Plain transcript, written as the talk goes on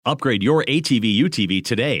Upgrade your ATV UTV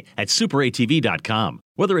today at superatv.com.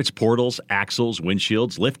 Whether it's portals, axles,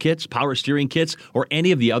 windshields, lift kits, power steering kits, or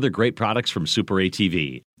any of the other great products from Super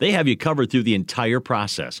ATV, they have you covered through the entire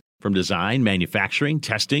process, from design, manufacturing,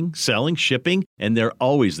 testing, selling, shipping, and they're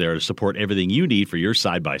always there to support everything you need for your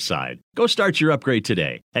side-by-side. Go start your upgrade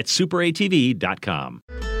today at superatv.com.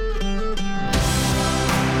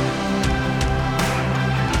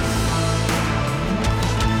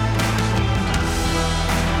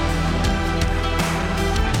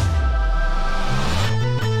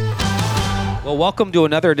 Well, welcome to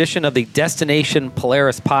another edition of the Destination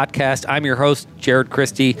Polaris podcast. I'm your host, Jared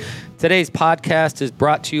Christie. Today's podcast is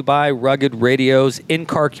brought to you by Rugged Radios,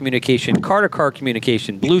 in-car communication, car-to-car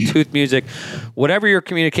communication, Bluetooth music, whatever your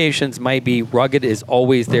communications might be, Rugged is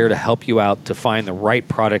always there to help you out to find the right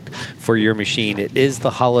product for your machine. It is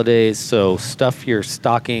the holidays, so stuff your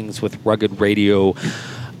stockings with Rugged Radio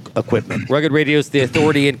equipment. Rugged Radio is the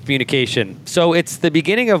authority in communication. So it's the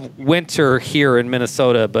beginning of winter here in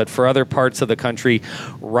Minnesota, but for other parts of the country,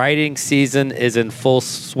 riding season is in full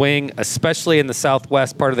swing, especially in the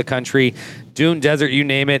southwest part of the country. Dune Desert, you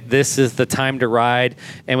name it, this is the time to ride.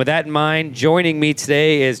 And with that in mind, joining me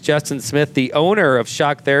today is Justin Smith, the owner of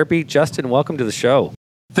Shock Therapy. Justin, welcome to the show.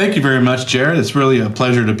 Thank you very much, Jared. It's really a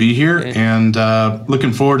pleasure to be here, and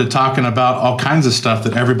looking forward to talking about all kinds of stuff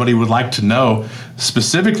that everybody would like to know,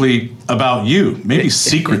 specifically about you, maybe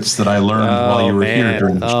secrets that I learned while you were here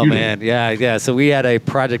during the shooting. Oh, man. Yeah. So we had a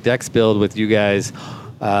Project X build with you guys.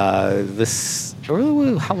 How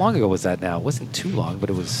long ago was that now? It wasn't too long, but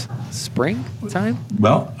it was spring time?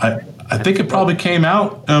 Well, I think it probably came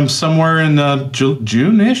out somewhere in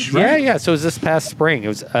June-ish, right? Yeah. So it was this past spring. It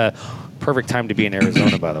was perfect time to be in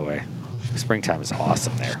Arizona, by the way. Springtime is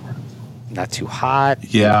awesome there. Not too hot.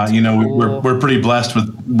 Yeah, we're pretty blessed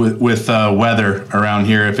with weather around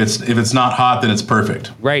here. If it's not hot, then it's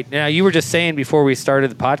perfect. Right. Now, you were just saying before we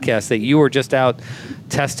started the podcast that you were just out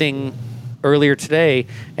testing earlier today,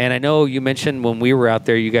 and I know you mentioned when we were out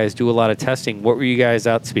there, you guys do a lot of testing. What were you guys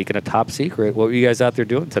out, speaking of top secret, what were you guys out there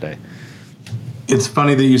doing today? It's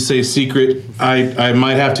funny that you say secret. I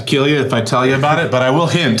might have to kill you if I tell you about it, but I will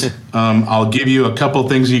hint. I'll give you a couple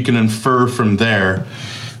things you can infer from there.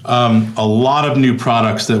 A lot of new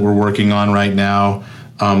products that we're working on right now,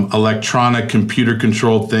 electronic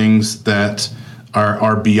computer-controlled things that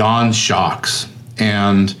are beyond shocks.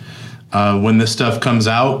 And when this stuff comes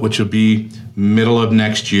out, which will be middle of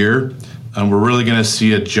next year, we're really going to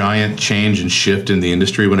see a giant change and shift in the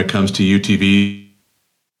industry when it comes to UTVs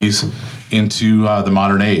into the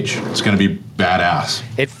modern age. It's going to be badass.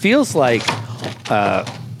 It feels like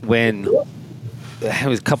when it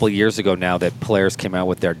was a couple of years ago now that Polaris came out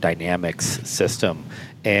with their Dynamics system,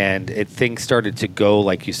 and things started to go,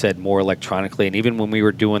 like you said, more electronically. And even when we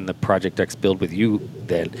were doing the Project X build with you,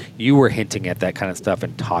 that you were hinting at that kind of stuff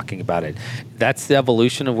and talking about it. That's the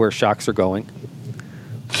evolution of where shocks are going.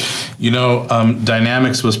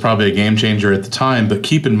 Dynamics was probably a game changer at the time, but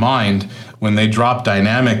keep in mind when they dropped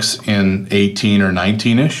Dynamics in 18 or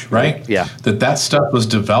 19-ish, right? Yeah. That stuff was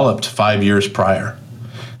developed 5 years prior.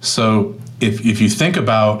 So if you think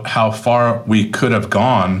about how far we could have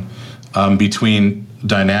gone between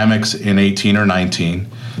Dynamics in 18 or 19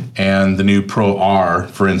 and the new Pro R,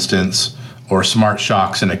 for instance, or Smart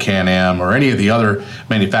Shocks in a Can-Am, or any of the other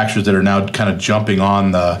manufacturers that are now kind of jumping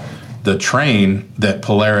on the train that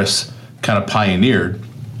Polaris kind of pioneered,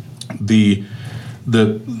 the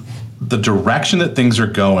direction that things are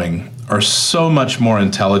going are so much more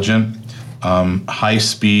intelligent, high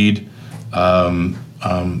speed,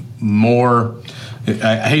 more,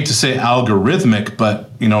 I hate to say algorithmic, but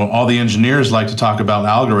all the engineers like to talk about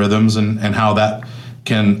algorithms and how that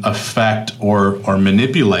can affect or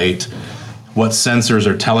manipulate what sensors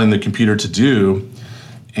are telling the computer to do.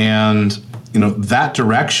 And that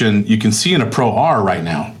direction you can see in a Pro R right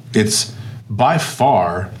now. It's by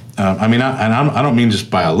far, I don't mean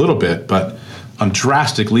just by a little bit, but on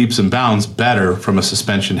drastic leaps and bounds better from a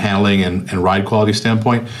suspension handling and ride quality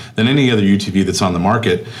standpoint than any other UTV that's on the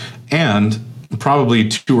market, and probably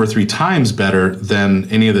 2 or 3 times better than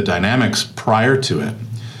any of the Dynamics prior to it.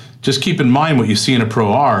 Just keep in mind what you see in a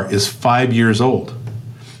Pro R is 5 years old.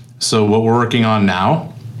 So what we're working on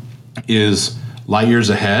now is light years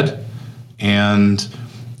ahead, and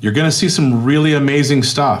you're going to see some really amazing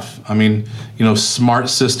stuff. Smart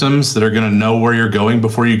systems that are going to know where you're going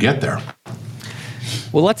before you get there.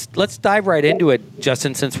 Well, let's dive right into it,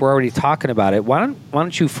 Justin, since we're already talking about it. Why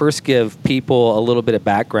don't you first give people a little bit of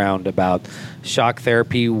background about Shock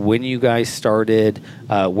Therapy, when you guys started,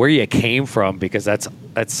 where you came from, because that's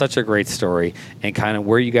such a great story, and kind of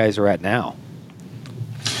where you guys are at now.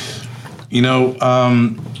 You know,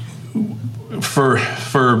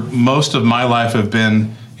 for most of my life, I've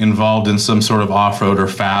been involved in some sort of off-road or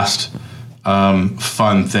fast,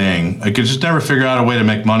 fun thing. I could just never figure out a way to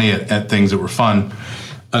make money at things that were fun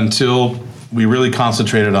until we really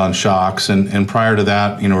concentrated on shocks. And prior to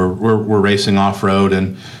that, you know, we're racing off-road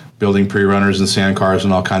and building pre-runners and sand cars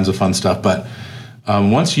and all kinds of fun stuff. But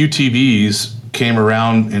once UTVs came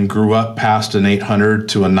around and grew up past an 800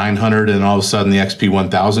 to a 900, and all of a sudden the XP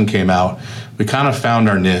 1000 came out, we kind of found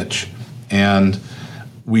our niche. And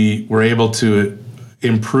we were able to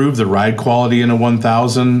improve the ride quality in a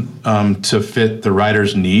 1000 to fit the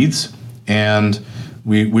rider's needs. And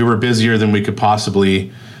we were busier than we could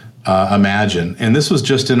possibly imagine. And this was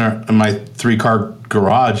just in my 3-car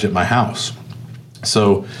garage at my house.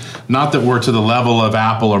 So not that we're to the level of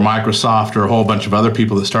Apple or Microsoft or a whole bunch of other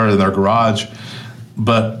people that started in their garage,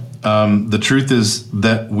 but the truth is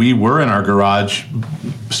that we were in our garage,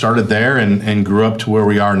 started there and grew up to where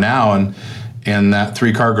we are now. And that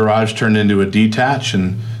 3-car garage turned into a detach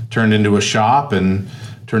and turned into a shop and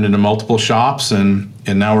turned into multiple shops. And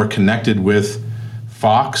now we're connected with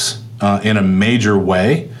Fox in a major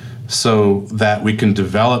way so that we can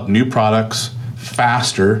develop new products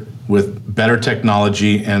faster with better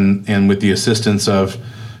technology and with the assistance of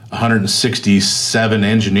 167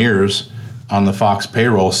 engineers on the Fox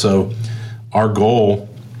payroll. So our goal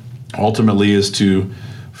ultimately is to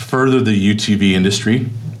further the UTV industry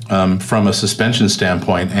from a suspension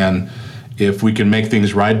standpoint. And if we can make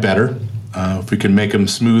things ride better, if we can make them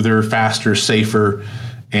smoother, faster, safer,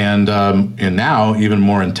 and now even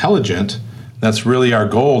more intelligent, that's really our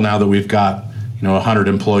goal now that we've got 100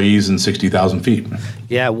 employees and 60,000 feet.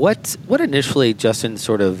 Yeah, what initially, Justin,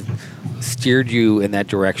 sort of steered you in that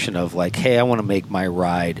direction of like, hey, I want to make my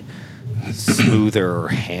ride smoother or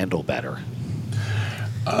handle better?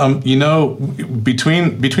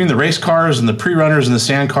 Between the race cars and the pre-runners and the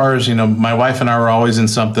sand cars, my wife and I were always in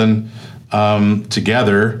something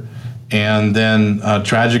together. And then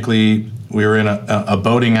tragically, we were in a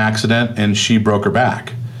boating accident and she broke her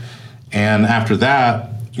back. And after that,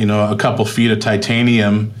 a couple feet of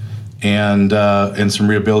titanium and some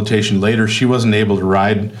rehabilitation later, she wasn't able to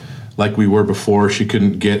ride like we were before. She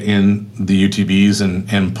couldn't get in the UTVs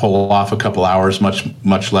and pull off a couple hours,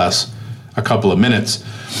 much less a couple of minutes.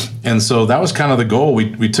 And so that was kind of the goal.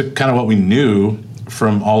 We took kind of what we knew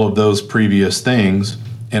from all of those previous things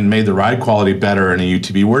and made the ride quality better in a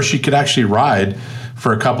UTV where she could actually ride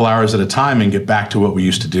for a couple hours at a time and get back to what we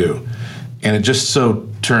used to do. And it just so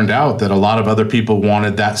turned out that a lot of other people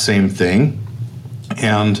wanted that same thing,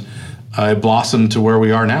 and it blossomed to where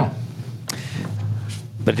we are now.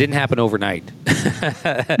 But it didn't happen overnight.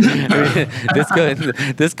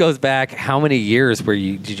 This goes back how many years were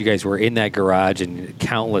you guys were in that garage and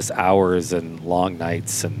countless hours and long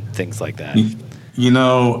nights and things like that? We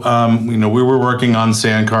were working on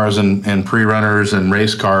sand cars and pre-runners and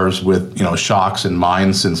race cars with shocks in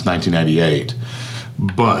mind since 1998,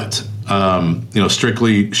 but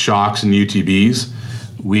strictly shocks and UTVs.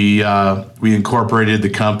 We incorporated the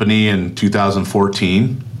company in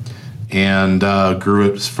 2014 and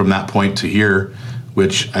grew it from that point to here,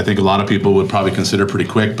 which I think a lot of people would probably consider pretty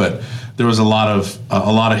quick. But there was a lot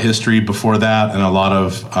of history before that and a lot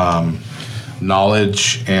of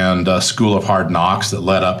knowledge and school of hard knocks that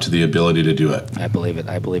led up to the ability to do it. I believe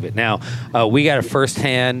it. Now we got a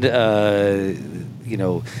firsthand,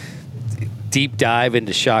 deep dive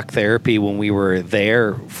into shock therapy when we were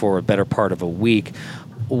there for a better part of a week.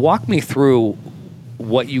 Walk me through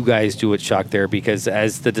what you guys do at Shock Therapy, because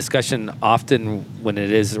as the discussion often when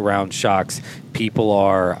it is around shocks, people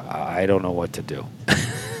are, I don't know what to do.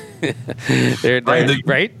 they're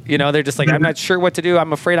right? They're just like, I'm not sure what to do.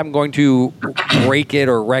 I'm afraid I'm going to break it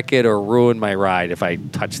or wreck it or ruin my ride if I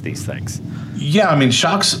touch these things. Yeah, I mean,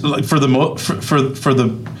 shocks, like for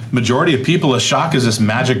the majority of people, a shock is this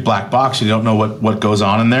magic black box. You don't know what goes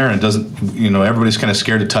on in there, and it doesn't, everybody's kind of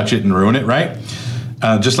scared to touch it and ruin it, right?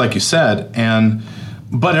 Just like you said.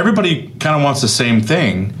 But everybody kind of wants the same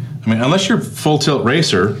thing. I mean, unless you're full tilt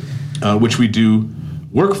racer, which we do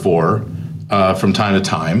work for from time to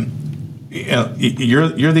time,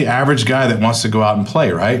 you're the average guy that wants to go out and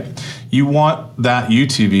play, right? You want that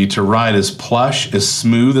UTV to ride as plush, as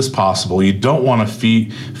smooth as possible. You don't want to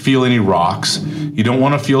feel any rocks. You don't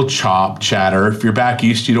want to feel chop, chatter. If you're back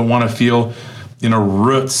east, you don't want to feel,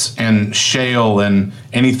 roots and shale and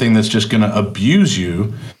anything that's just going to abuse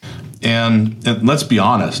you. And let's be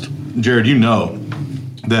honest, Jared,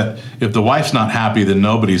 that if the wife's not happy, then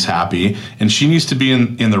nobody's happy. And she needs to be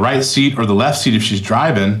in the right seat or the left seat if she's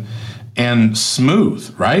driving, and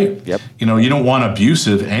smooth, right? Yep. You don't want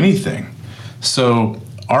abusive anything. So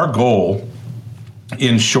our goal,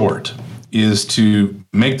 in short, is to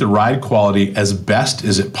make the ride quality as best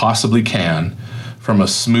as it possibly can from a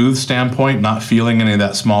smooth standpoint, not feeling any of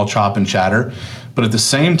that small chop and chatter, but at the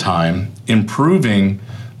same time, improving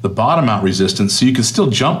the bottom out resistance so you can still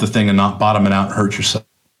jump the thing and not bottom it out and hurt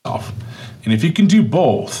yourself. And if you can do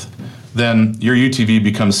both, then your UTV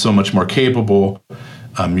becomes so much more capable,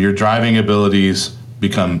 your driving abilities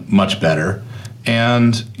become much better,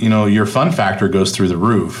 and your fun factor goes through the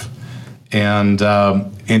roof. And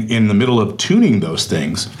in the middle of tuning those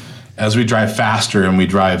things, as we drive faster and we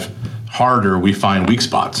drive harder, we find weak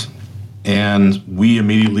spots, and we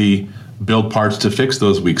immediately build parts to fix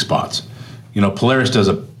those weak spots. Polaris does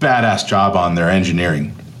a badass job on their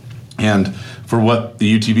engineering, and for what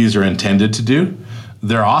the UTVs are intended to do,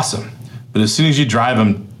 they're awesome. But as soon as you drive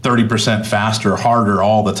them 30% faster, harder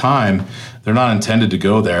all the time, they're not intended to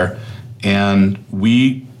go there. And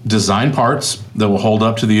we design parts that will hold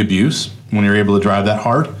up to the abuse when you're able to drive that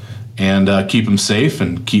hard, and keep them safe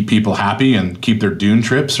and keep people happy and keep their dune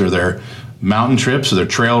trips or their mountain trips or their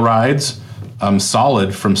trail rides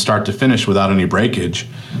solid from start to finish without any breakage.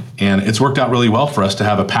 And it's worked out really well for us to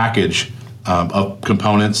have a package of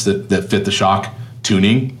components that fit the shock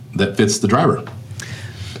tuning that fits the driver.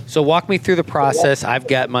 So walk me through the process. I've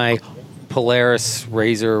got my Polaris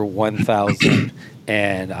RZR 1000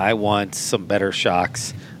 and I want some better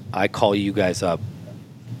shocks. I call you guys up.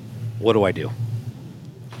 What do I do?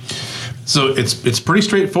 So it's pretty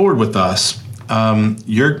straightforward with us.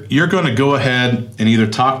 You're going to go ahead and either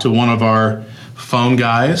talk to one of our phone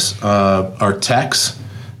guys, our techs,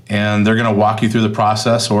 and they're going to walk you through the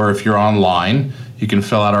process, or if you're online, you can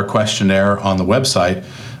fill out our questionnaire on the website.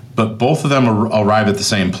 But both of them arrive at the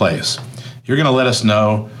same place. You're going to let us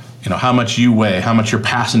know, how much you weigh, how much your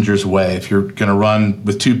passengers weigh, if you're going to run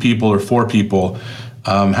with 2 people or 4 people,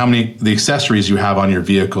 how many the accessories you have on your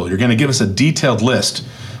vehicle. You're going to give us a detailed list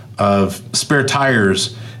of spare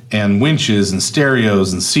tires and winches and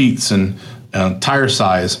stereos and seats and tire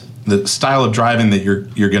size, the style of driving that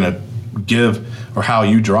you're going to give or how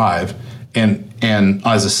you drive. And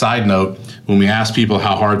as a side note, when we ask people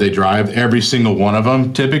how hard they drive, every single one of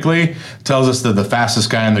them typically tells us that the fastest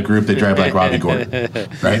guy in the group, they drive like Robbie Gordon,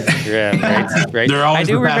 right? Yeah, right. They're always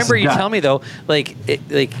I do the remember you guy. tell me though, like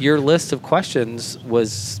your list of questions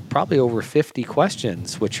was probably over 50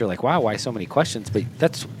 questions, which you're like, wow, why so many questions? But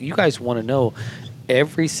that's, you guys want to know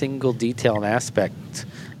every single detail and aspect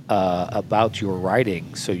about your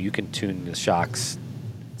riding, so you can tune the shocks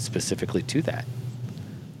specifically to that.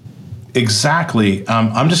 Exactly.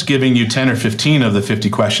 I'm just giving you 10 or 15 of the 50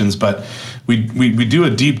 questions, but we do a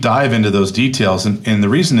deep dive into those details. And the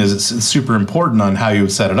reason is it's super important on how you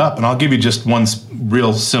would set it up. And I'll give you just one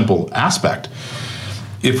real simple aspect.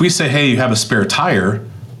 If we say, hey, you have a spare tire,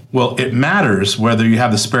 well, it matters whether you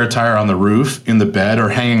have the spare tire on the roof, in the bed, or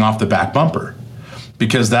hanging off the back bumper,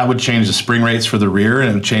 because that would change the spring rates for the rear and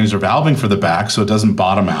it would change the valving for the back so it doesn't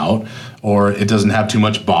bottom out, or it doesn't have too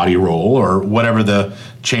much body roll, or whatever the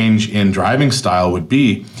change in driving style would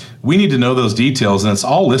be. We need to know those details, and it's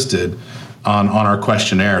all listed on our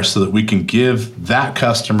questionnaire so that we can give that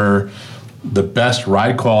customer the best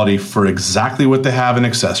ride quality for exactly what they have in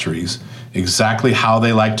accessories, exactly how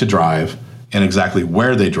they like to drive, and exactly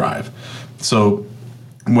where they drive. So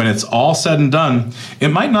when it's all said and done, it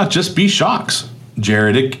might not just be shocks,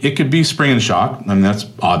 Jared. It could be spring and shock. I mean, that's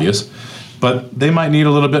obvious. But they might need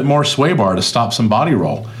a little bit more sway bar to stop some body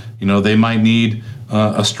roll. They might need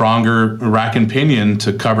a stronger rack and pinion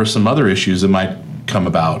to cover some other issues that might come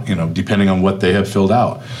about, depending on what they have filled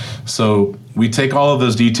out. So we take all of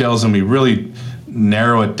those details and we really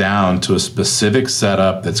narrow it down to a specific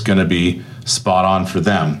setup that's going to be spot on for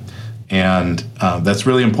them. And that's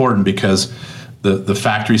really important because the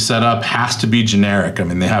factory setup has to be generic. I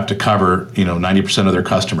mean, they have to cover 90% of their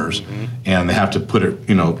customers, and they have to put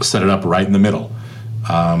it set it up right in the middle.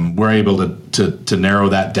 We're able to narrow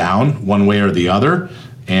that down one way or the other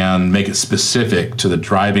and make it specific to the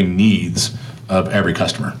driving needs of every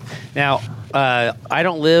customer. Now, I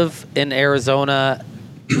don't live in Arizona,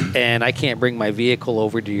 and I can't bring my vehicle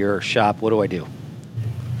over to your shop. What do I do?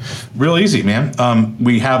 Real easy, man.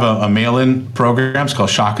 We have a mail-in program. It's called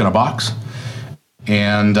Shock in a Box.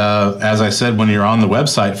 And as I said, when you're on the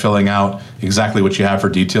website filling out exactly what you have for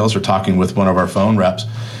details or talking with one of our phone reps,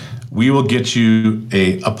 we will get you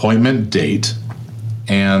a appointment date.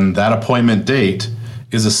 And that appointment date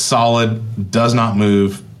is a solid, does not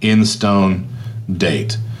move, in stone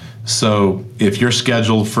date. So if you're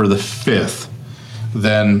scheduled for the 5th,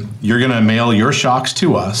 then you're going to mail your shocks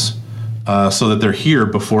to us so that they're here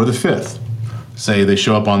before the 5th. Say they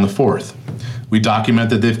show up on the 4th. We document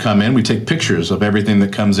that they've come in. We take pictures of everything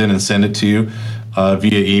that comes in and send it to you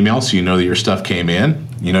via email, so you know that your stuff came in.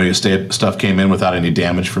 You know your stuff came in without any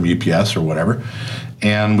damage from UPS or whatever.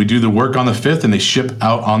 And we do the work on the 5th, and they ship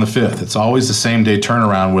out on the 5th. It's always the same day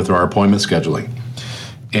turnaround with our appointment scheduling.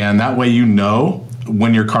 And that way you know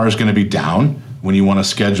when your car is going to be down, when you want to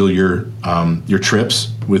schedule your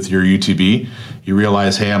trips with your UTV. You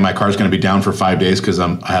realize, hey, my car's going to be down for 5 days because I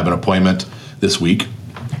have an appointment this week.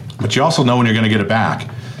 But you also know when you're going to get it back.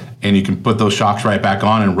 And you can put those shocks right back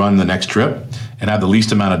on and run the next trip and have the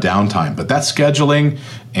least amount of downtime. But that scheduling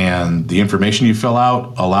and the information you fill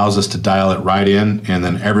out allows us to dial it right in, and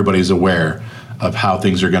then everybody's aware of how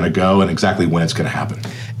things are going to go and exactly when it's going to happen.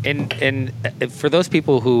 And for those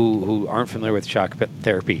people who aren't familiar with shock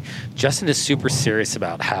therapy, Justin is super serious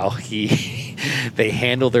about how they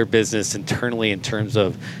handle their business internally in terms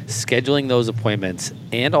of scheduling those appointments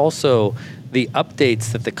and also the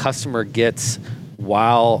updates that the customer gets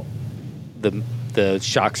while the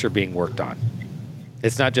shocks are being worked on.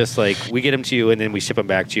 It's not just like we get them to you and then we ship them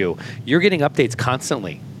back to you. You're getting updates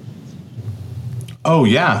constantly. Oh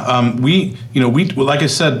yeah, we like I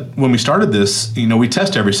said when we started this, we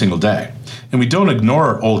test every single day, and we don't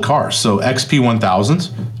ignore old cars. So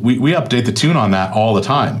XP1000s, we update the tune on that all the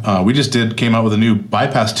time. We just came out with a new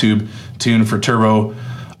bypass tube tune for Turbo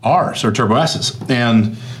Rs or Turbo S's,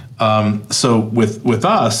 and so with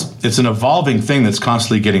us, it's an evolving thing that's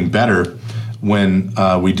constantly getting better when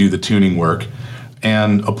we do the tuning work,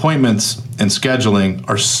 and appointments and scheduling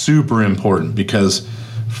are super important because.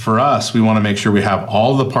 For us, we want to make sure we have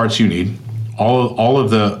all the parts you need, all of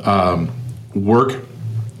the work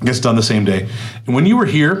gets done the same day. And when you were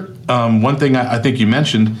here, one thing I think you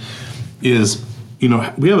mentioned is,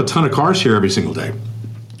 we have a ton of cars here every single day.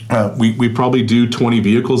 We probably do 20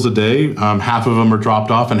 vehicles a day. Half of them are dropped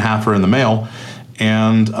off and half are in the mail.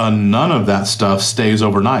 And none of that stuff stays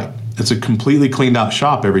overnight. It's a completely cleaned out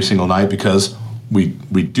shop every single night because we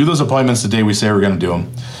do those appointments the day we say we're going to do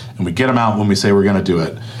them. And we get them out when we say we're going to do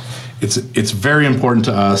it. It's very important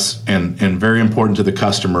to us and very important to the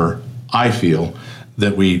customer, I feel,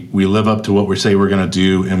 that we live up to what we say we're going to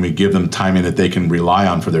do and we give them timing that they can rely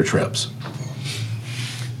on for their trips.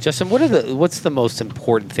 Justin, what's the most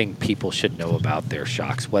important thing people should know about their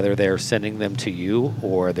shocks, whether they're sending them to you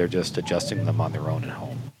or they're just adjusting them on their own at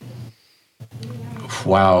home?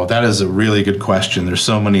 Wow, that is a really good question. There's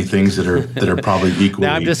so many things that are probably equally.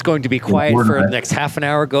 Now I'm just going to be quiet for the next half an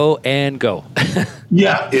hour. Go.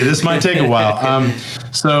 Yeah, this might take a while.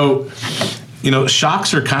 So,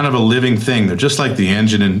 shocks are kind of a living thing. They're just like the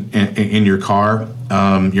engine in your car.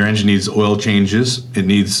 Your engine needs oil changes. It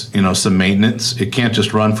needs some maintenance. It can't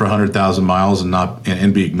just run for 100,000 miles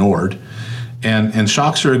and be ignored. And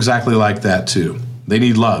shocks are exactly like that too. They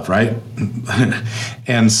need love, right?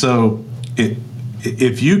 And so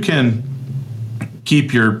if you can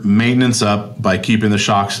keep your maintenance up by keeping the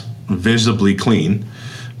shocks visibly clean,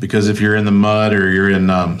 because if you're in the mud or you're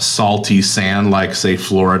in salty sand like, say,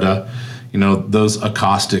 Florida, those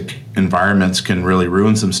acoustic environments can really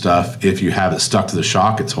ruin some stuff if you have it stuck to the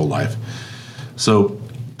shock its whole life. So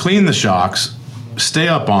clean the shocks, stay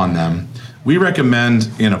up on them. We recommend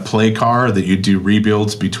in a play car that you do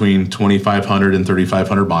rebuilds between 2,500 and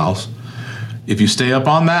 3,500 miles. If you stay up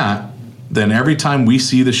on that, then every time we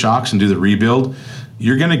see the shocks and do the rebuild,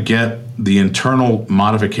 you're going to get the internal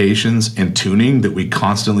modifications and tuning that we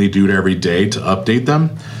constantly do every day to update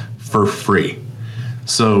them for free.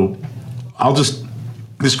 So I'll just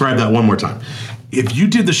describe that one more time. If you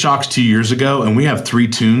did the shocks 2 years ago and we have 3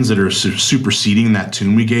 tunes that are superseding that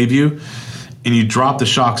tune we gave you, and you drop the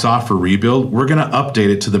shocks off for rebuild, we're going to update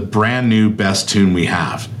it to the brand new best tune we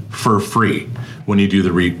have for free when you do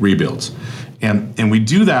the rebuilds. And we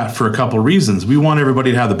do that for a couple reasons. We want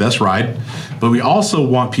everybody to have the best ride, but we also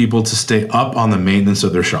want people to stay up on the maintenance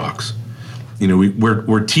of their shocks.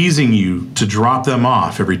 We're teasing you to drop them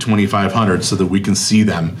off every 2,500 so that we can see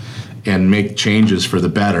them and make changes for the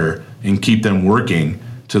better and keep them working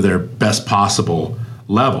to their best possible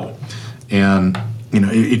level. And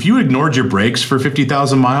if you ignored your brakes for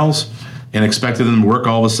 50,000 miles and expected them to work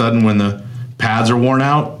all of a sudden when the pads are worn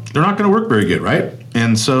out, they're not going to work very good, right?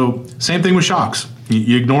 And so same thing with shocks.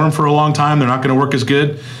 You ignore them for a long time, they're not going to work as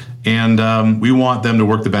good. And we want them to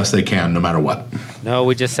work the best they can no matter what. No,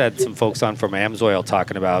 we just had some folks on from AMSOIL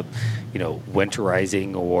talking about,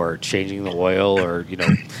 winterizing or changing the oil or,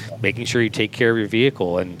 making sure you take care of your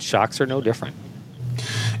vehicle. And shocks are no different.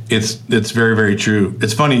 It's very, very true.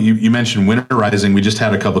 It's funny, you mentioned winterizing. We just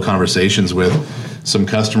had a couple of conversations with some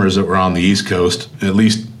customers that were on the East Coast, at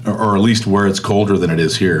least where it's colder than it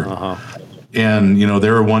is here. Uh-huh. And,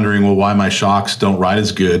 they were wondering, well, why my shocks don't ride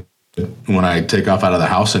as good when I take off out of the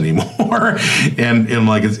house anymore. and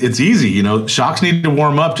like, it's easy, you know, shocks need to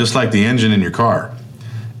warm up just like the engine in your car.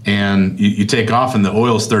 And you take off and the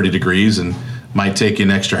oil's 30 degrees and might take you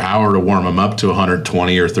an extra hour to warm them up to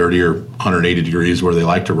 120 or 30 or 180 degrees where they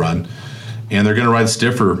like to run. And they're going to ride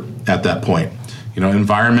stiffer at that point. You know,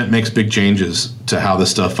 environment makes big changes to how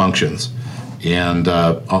this stuff functions. And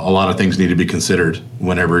a lot of things need to be considered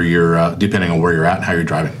whenever you're, depending on where you're at and how you're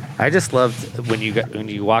driving. I just loved when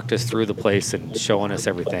you walked us through the place and showing us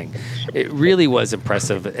everything. It really was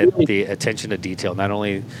impressive at the attention to detail. Not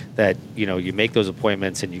only that, you know, you make those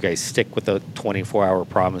appointments and you guys stick with the 24-hour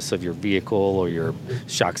promise of your vehicle or your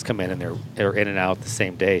shocks come in and they're in and out the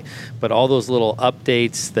same day, but all those little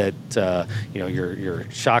updates that you know,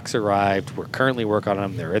 your shocks arrived. We're currently working on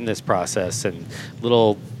them. They're in this process, and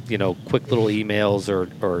little, you know, quick little emails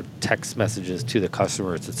or text messages to the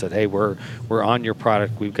customers that said, hey, we're on your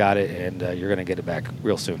product, we've got it, and you're going to get it back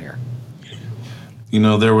real soon here. You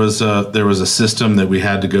know, there was a system that we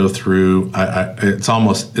had to go through. It's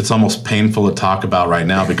almost painful to talk about right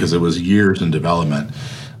now because it was years in development.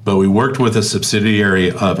 But we worked with a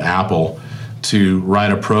subsidiary of Apple to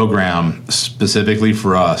write a program specifically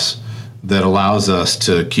for us that allows us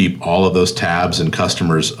to keep all of those tabs and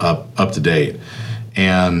customers up to date.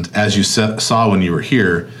 And as you saw when you were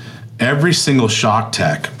here, every single shock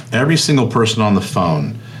tech, every single person on the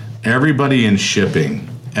phone, everybody in shipping,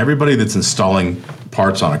 everybody that's installing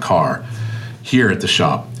parts on a car here at the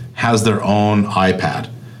shop has their own iPad.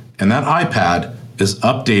 And that iPad is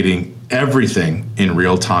updating everything in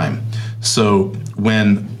real time. So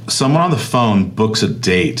when someone on the phone books a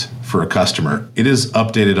date for a customer, it is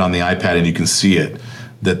updated on the iPad and you can see it,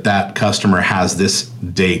 that customer has this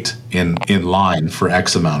date in line for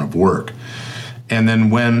X amount of work. And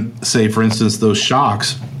then when, say, for instance, those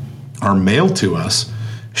shocks are mailed to us,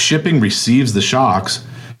 shipping receives the shocks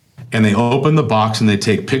and they open the box and they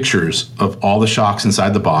take pictures of all the shocks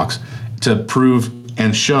inside the box to prove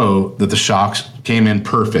and show that the shocks came in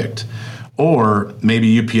perfect. Or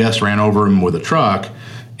maybe UPS ran over them with a truck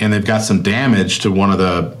and they've got some damage to one of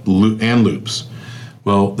the end loops.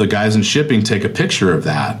 Well, the guys in shipping take a picture of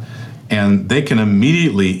that and they can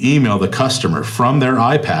immediately email the customer from their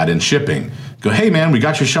iPad in shipping. Go, hey man, we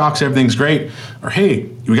got your shocks, everything's great. Or hey,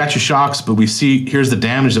 we got your shocks, but we see here's the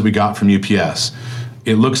damage that we got from UPS.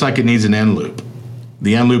 It looks like it needs an end loop.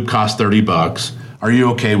 The end loop costs $30. Are you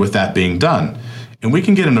okay with that being done? And we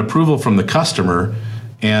can get an approval from the customer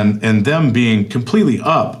and them being completely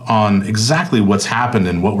up on exactly what's happened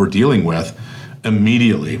and what we're dealing with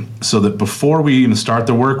immediately, so that before we even start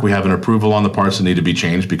the work, we have an approval on the parts that need to be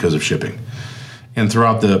changed because of shipping. And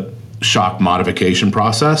throughout the shock modification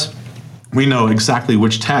process, we know exactly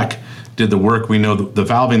which tech did the work. We know the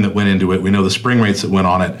valving that went into it. We know the spring rates that went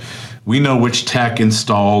on it. We know which tech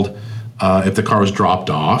installed, if the car was dropped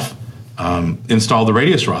off, installed the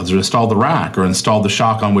radius rods or installed the rack or installed the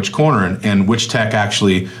shock on which corner, and which tech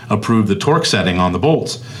actually approved the torque setting on the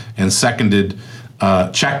bolts and seconded,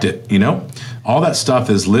 checked it, you know? All that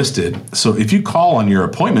stuff is listed. So if you call on your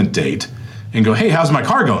appointment date and go, hey, how's my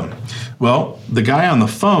car going? Well, the guy on the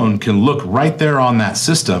phone can look right there on that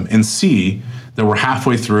system and see that we're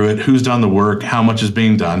halfway through it, who's done the work, how much is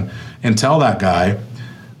being done, and tell that guy,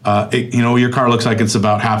 you know, your car looks like it's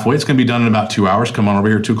about halfway. It's going to be done in about 2 hours. Come on over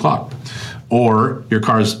here at 2 o'clock. Or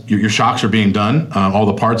your shocks are being done. All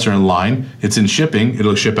the parts are in line. It's in shipping.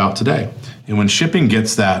 It'll ship out today. And when shipping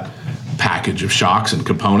gets that package of shocks and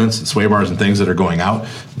components and sway bars and things that are going out,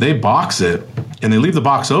 they box it and they leave the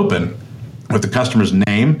box open with the customer's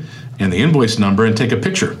name and the invoice number and take a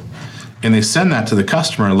picture. And they send that to the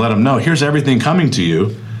customer and let them know, here's everything coming to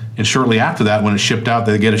you. And shortly after that, when it's shipped out,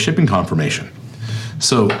 they get a shipping confirmation.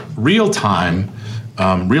 So real-time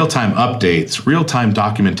updates, real-time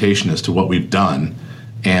documentation as to what we've done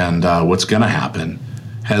and what's going to happen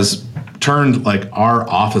has turned like our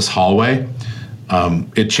office hallway.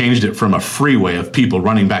 It changed it from a freeway of people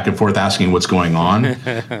running back and forth asking what's going on,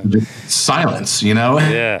 silence, you know?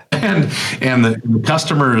 Yeah. And the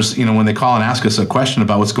customers, you know, when they call and ask us a question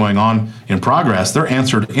about what's going on in progress, they're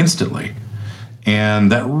answered instantly.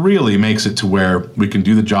 And that really makes it to where we can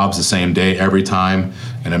do the jobs the same day every time,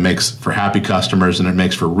 and it makes for happy customers, and it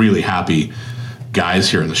makes for really happy guys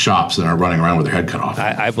here in the shops that are running around with their head cut off.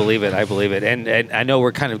 I believe it. I believe it. And I know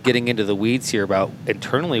we're kind of getting into the weeds here about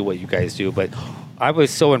internally what you guys do, but I was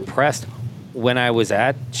so impressed when I was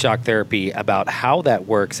at Shock Therapy about how that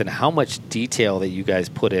works and how much detail that you guys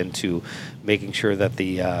put into making sure that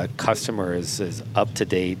the customer is up to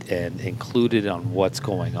date and included on what's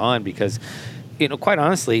going on. Because quite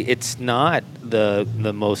honestly, it's not the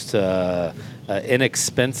most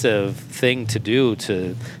inexpensive thing to do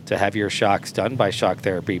to have your shocks done by Shock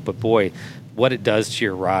Therapy. But boy, what it does to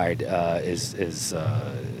your ride is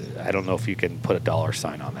I don't know if you can put a dollar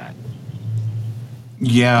sign on that.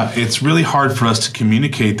 Yeah, it's really hard for us to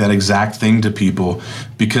communicate that exact thing to people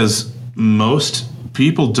because most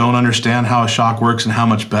people don't understand how a shock works and how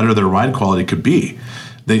much better their ride quality could be.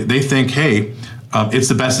 They think, hey, it's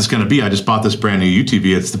the best it's going to be. I just bought this brand new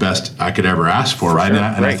UTV. It's the best I could ever ask for, right? Sure,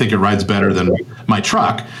 and I think it rides better than my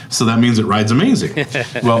truck, so that means it rides amazing.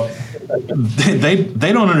 Well, they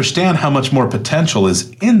don't understand how much more potential is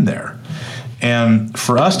in there. And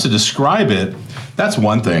for us to describe it, that's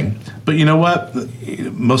one thing. But you know what?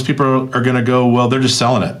 Most people are going to go, well, they're just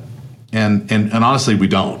selling it. And honestly, we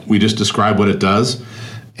don't. We just describe what it does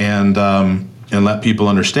and let people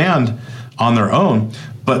understand on their own.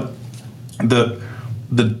 But the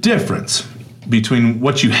difference between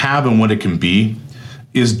what you have and what it can be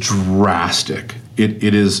is drastic.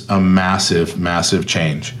 It is a massive, massive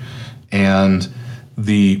change. And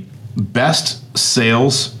the best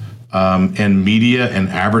sales and media and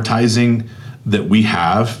advertising that we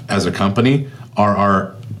have as a company are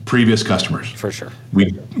our previous customers. For sure.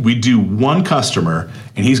 We do one customer,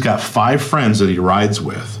 and he's got 5 friends that he rides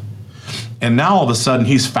with. And now all of a sudden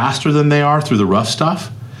he's faster than they are through the rough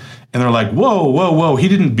stuff. And they're like, whoa, he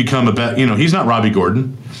didn't become he's not Robbie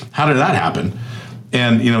Gordon. How did that happen?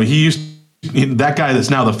 And, that guy that's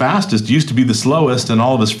now the fastest used to be the slowest, and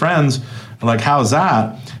all of his friends are like, how's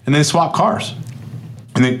that? And they swap cars.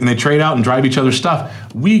 And they trade out and drive each other's stuff.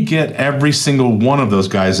 We get every single one of those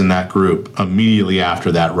guys in that group immediately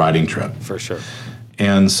after that riding trip. For sure.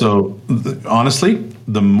 And so, honestly,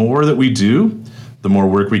 the more that we do, the more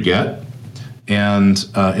work we get. And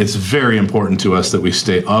it's very important to us that we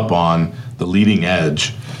stay up on the leading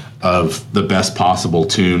edge of the best possible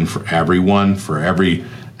tune for everyone, for every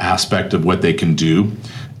aspect of what they can do.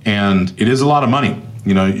 And it is a lot of money.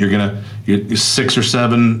 You're $600 or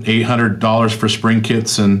 $700, $800 for spring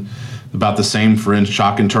kits and about the same for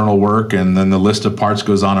shock internal work. And then the list of parts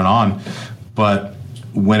goes on and on. But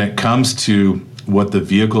when it comes to what the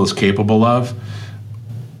vehicle is capable of,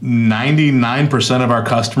 99% of our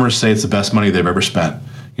customers say it's the best money they've ever spent.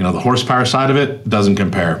 The horsepower side of it doesn't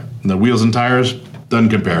compare. The wheels and tires doesn't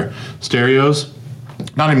compare. Stereos,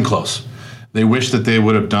 not even close. They wish that they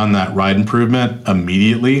would have done that ride improvement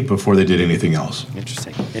immediately before they did anything else.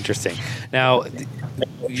 Interesting. Now,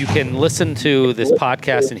 you can listen to this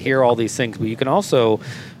podcast and hear all these things, but you can also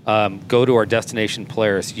go to our Destination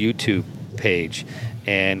Polaris YouTube page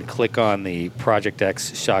and click on the Project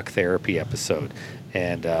X Shock Therapy episode.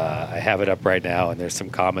 And I have it up right now, and there's some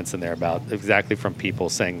comments in there about exactly from people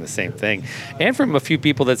saying the same thing. And from a few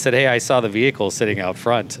people that said, hey, I saw the vehicle sitting out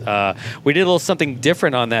front. We did a little something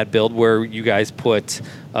different on that build where you guys put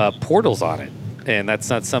portals on it. And that's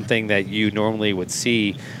not something that you normally would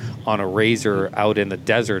see on a RZR out in the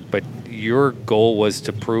desert. But your goal was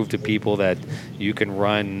to prove to people that you can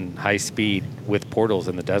run high speed with portals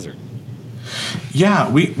in the desert.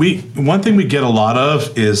 Yeah, we one thing we get a lot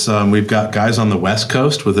of is we've got guys on the West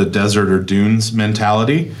Coast with a desert or dunes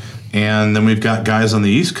mentality, and then we've got guys on the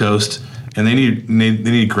East Coast, and they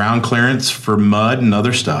need ground clearance for mud and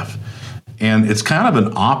other stuff. And it's kind of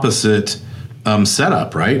an opposite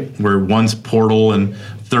setup, right? Where one's portal and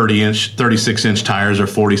 36-inch tires or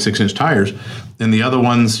 46-inch tires, and the other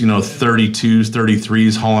one's 32s,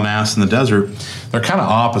 33s hauling ass in the desert. They're kind of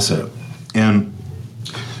opposite, and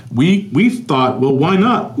we thought, well, why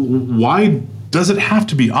not? Why does it have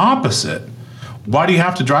to be opposite? Why do you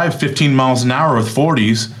have to drive 15 miles an hour with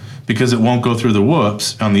 40s because it won't go through the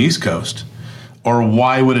whoops on the East Coast? Or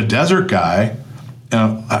why would a desert guy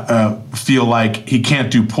feel like he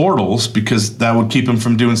can't do portals because that would keep him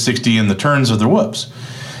from doing 60 in the turns or the whoops?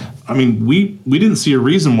 I mean, we didn't see a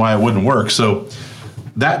reason why it wouldn't work. So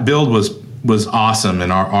that build was awesome in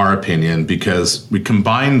our opinion because we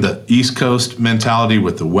combined the East Coast mentality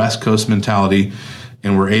with the West Coast mentality,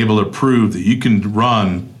 and we're able to prove that you can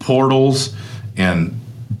run portals and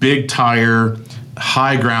big tire,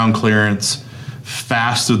 high ground clearance,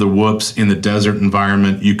 fast through the whoops in the desert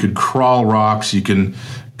environment. You could crawl rocks, you can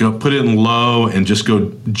go put it in low and just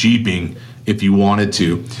go jeeping if you wanted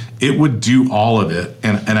to. It would do all of it,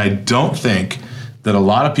 and I don't think that a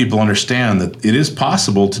lot of people understand that it is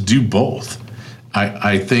possible to do both.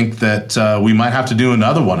 I think that we might have to do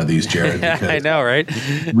another one of these, Jared. I know, right?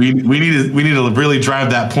 we need to really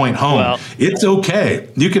drive that point home. Well, it's okay.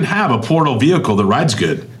 You can have a portal vehicle that rides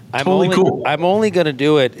good. Cool. I'm only going to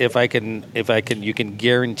do it if I can. You can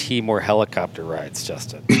guarantee more helicopter rides,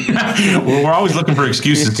 Justin. Well, we're always looking for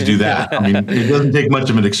excuses to do that. I mean, it doesn't take much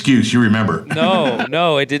of an excuse. You remember?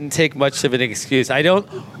 No, it didn't take much of an excuse.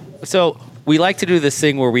 So we like to do this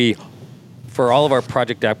thing where we, for all of our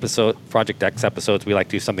Project X episodes, we like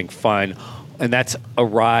to do something fun, and that's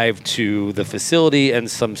arrive to the facility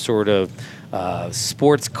and some sort of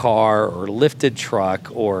sports car or lifted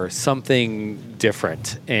truck or something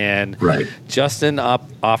different. And right. Justin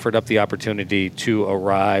offered up the opportunity to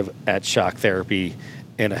arrive at Shock Therapy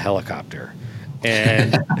in a helicopter.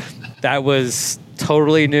 And that was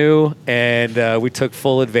totally new, and we took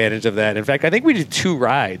full advantage of that. In fact, I think we did 2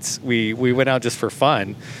 rides. We went out just for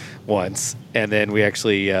fun once, and then we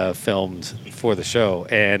actually filmed for the show.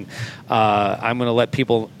 And I'm going to let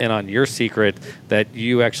people in on your secret that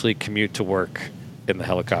you actually commute to work in the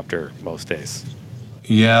helicopter most days.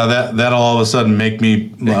 Yeah, that'll all of a sudden make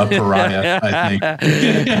me a pariah, I think.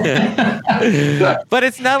 But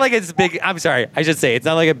it's not like it's big. I'm sorry, I should say it's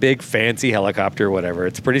not like a big fancy helicopter or whatever.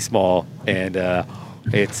 It's pretty small, and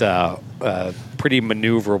it's pretty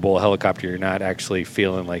maneuverable helicopter. You're not actually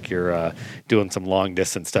feeling like you're doing some long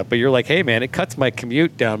distance stuff, but you're like, hey man, it cuts my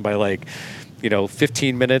commute down by like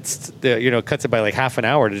 15 minutes, cuts it by like half an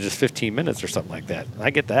hour to just 15 minutes or something like that.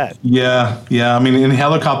 I get that. Yeah. I mean, in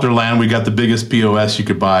helicopter land, we got the biggest POS you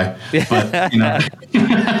could buy. But,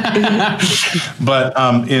 but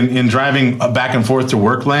in driving back and forth to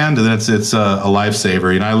work land, it's a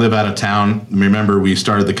lifesaver. I live out of town. Remember, we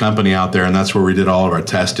started the company out there, and that's where we did all of our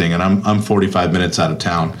testing. And I'm 45 minutes out of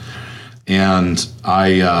town. And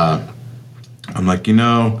I'm like,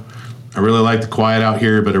 I really like the quiet out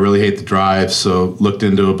here, but I really hate the drive. So looked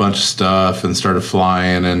into a bunch of stuff and started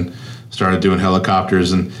flying and started doing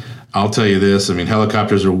helicopters. And I'll tell you this, I mean,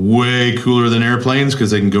 helicopters are way cooler than airplanes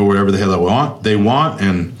because they can go wherever the hell they want.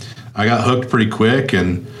 And I got hooked pretty quick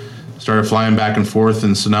and started flying back and forth.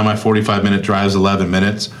 And so now my 45-minute drive is 11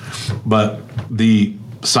 minutes. But the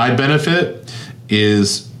side benefit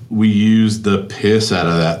is we use the piss out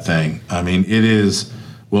of that thing. I mean, it is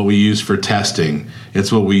what we use for testing. It's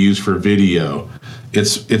what we use for video.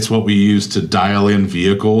 It's what we use to dial in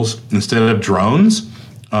vehicles instead of drones.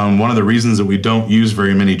 One of the reasons that we don't use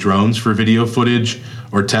very many drones for video footage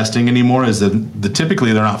or testing anymore is that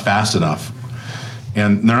typically they're not fast enough.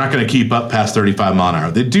 And they're not going to keep up past 35 mile an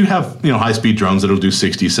hour. They do have high-speed drones that'll do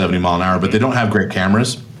 60, 70 mile an hour, but they don't have great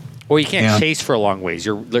cameras. Or you can't chase for a long ways.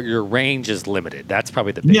 Your range is limited. That's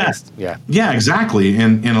probably the biggest. Yeah, exactly.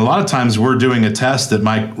 And a lot of times we're doing a test that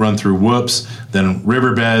might run through whoops, then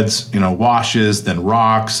riverbeds, washes, then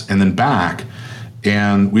rocks, and then back.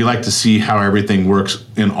 And we like to see how everything works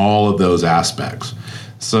in all of those aspects.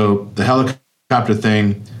 So the helicopter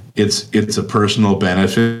thing, it's a personal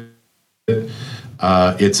benefit.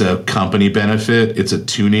 It's a company benefit. It's a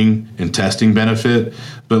tuning and testing benefit.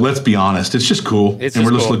 But let's be honest, it's just cool. We're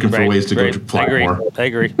just looking for ways to go fly more. I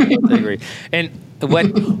agree. And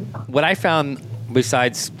what I found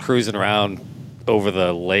besides cruising around over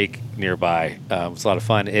the lake nearby, it's a lot of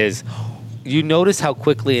fun, is you notice how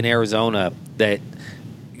quickly in Arizona that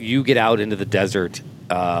you get out into the desert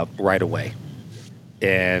right away.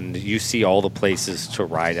 And you see all the places to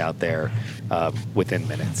ride out there within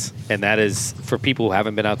minutes. And that is, for people who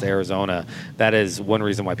haven't been out to Arizona, that is one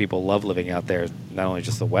reason why people love living out there, not only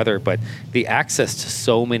just the weather, but the access to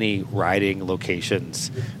so many riding locations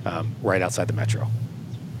right outside the metro.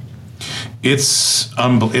 It's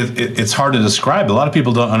hard to describe. A lot of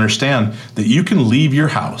people don't understand that you can leave your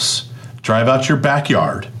house, drive out your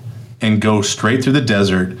backyard, and go straight through the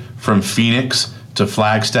desert from Phoenix to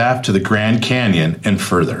Flagstaff to the Grand Canyon and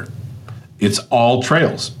further. It's all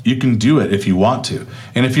trails. You can do it if you want to.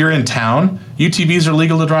 And if you're in town, UTVs are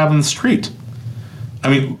legal to drive on the street. I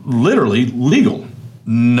mean, literally legal.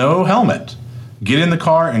 No helmet. Get in the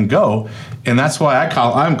car and go. And that's why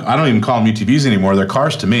I don't even call them UTVs anymore. They're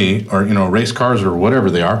cars to me, or race cars or whatever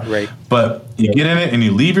they are. Right. But you get in it and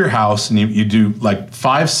you leave your house and you do like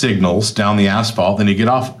 5 signals down the asphalt, then you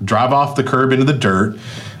drive off the curb into the dirt,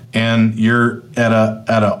 and you're at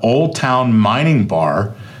a Old Town mining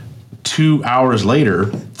bar 2 hours later,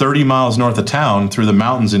 30 miles north of town through the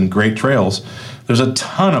mountains and great trails. There's a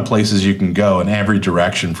ton of places you can go in every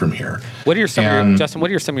direction from here. Justin, what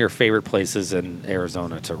are some of your favorite places in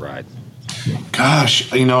Arizona to ride?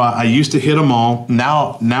 Gosh, I used to hit them all.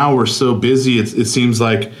 Now we're so busy. It seems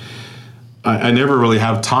like I never really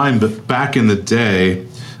have time. But back in the day,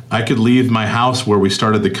 I could leave my house where we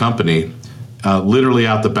started the company, literally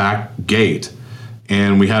out the back gate,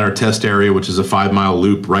 and we had our test area, which is a 5-mile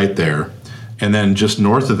loop right there. And then just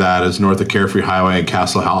north of that is north of Carefree Highway and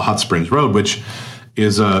Castle Hot Springs Road, which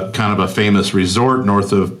is a kind of a famous resort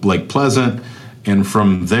north of Lake Pleasant. And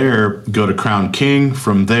from there, go to Crown King.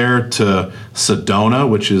 From there to Sedona,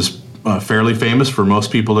 which is fairly famous for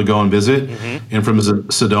most people to go and visit. And from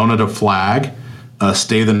Sedona to Flag,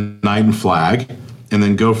 stay the night in Flag, and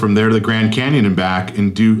then go from there to the Grand Canyon and back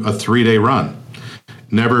and do a 3-day run.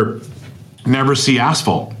 Never see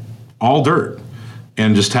asphalt, all dirt,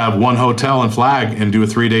 and just have one hotel in Flag and do a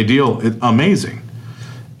 3-day deal. Amazing.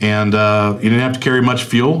 And you didn't have to carry much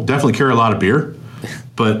fuel. Definitely carry a lot of beer,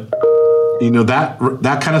 but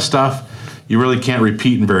that kind of stuff you really can't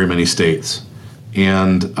repeat in very many states.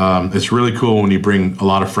 And it's really cool when you bring a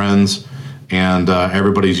lot of friends, and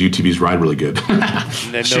everybody's UTVs ride really good.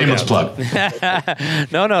 Shameless plug.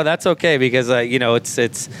 No, that's okay, because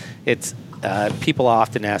it's people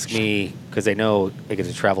often ask me, because they know they get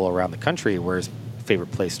to travel around the country, where's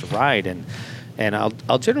favorite place to ride, and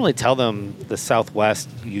I'll generally tell them the Southwest,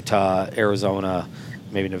 Utah, Arizona,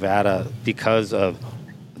 maybe Nevada, because of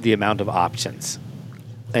the amount of options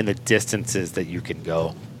and the distances that you can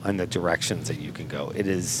go and the directions that you can go. It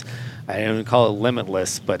is, I don't call it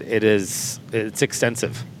limitless, but it's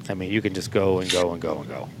extensive. I mean, you can just go and go and go and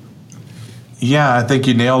go. Yeah, I think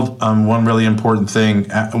you nailed one really important thing.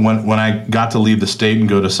 When I got to leave the state and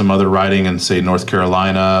go to some other riding in, say, North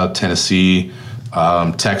Carolina, Tennessee,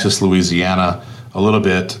 Texas, Louisiana, a little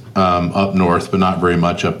bit up north, but not very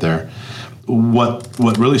much up there.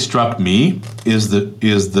 What really struck me is that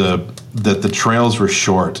the trails were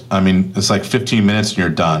short. I mean, it's like 15 minutes and you're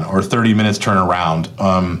done, or 30 minutes turn around.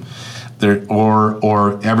 Or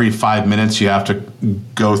every 5 minutes you have to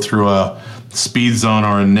go through a speed zone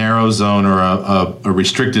or a narrow zone or a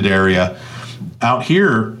restricted area. Out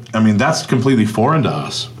here, I mean, that's completely foreign to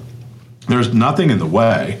us. There's nothing in the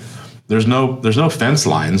way. There's no fence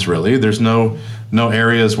lines, really. There's no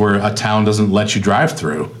areas where a town doesn't let you drive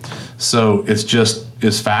through. So it's just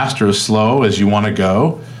as fast or as slow as you want to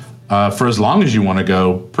go, for as long as you want to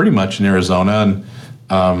go, pretty much in Arizona.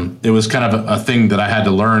 And it was kind of a thing that I had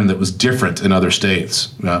to learn that was different in other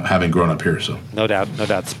states, having grown up here. So no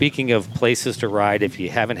doubt. Speaking of places to ride, if you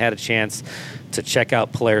haven't had a chance to check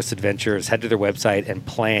out Polaris Adventures, head to their website and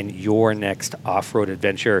plan your next off-road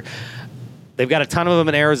adventure. They've got a ton of them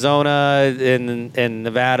in Arizona and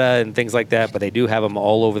Nevada and things like that, but they do have them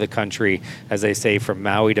all over the country. As they say, from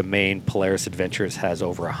Maui to Maine, Polaris Adventures has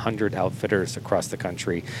over 100 outfitters across the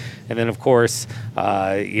country. And then, of course,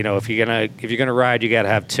 if you're gonna ride, you got to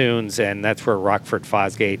have tunes, and that's where Rockford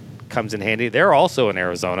Fosgate comes in handy. They're also in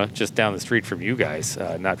Arizona, just down the street from you guys,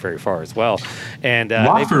 not very far as well. And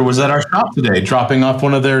Rockford was at our shop today, dropping off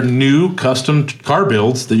one of their new custom car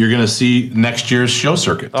builds that you're going to see next year's show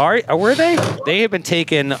circuit. All right, were they? They have been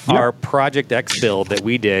taking our Project X build that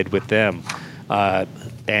we did with them,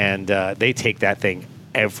 and they take that thing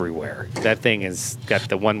everywhere. That thing has got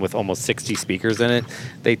the one with almost 60 speakers in it.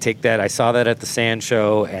 They take that. I saw that at the Sand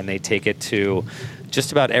Show, and they take it to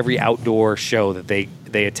just about every outdoor show that they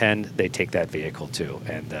attend. They take that vehicle too,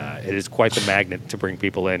 and it is quite the magnet to bring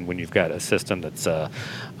people in when you've got a system that's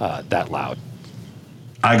that loud.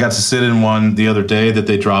 I got to sit in one the other day that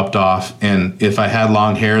they dropped off, and if I had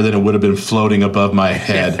long hair, then it would have been floating above my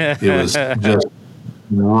head. It was just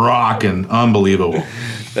rocking, unbelievable.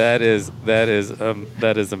 That is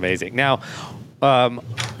amazing. Now,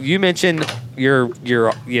 you mentioned your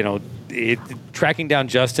tracking down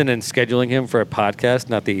Justin and scheduling him for a podcast,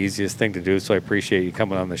 not the easiest thing to do. So I appreciate you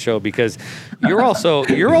coming on the show, because you're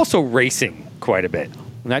also racing quite a bit,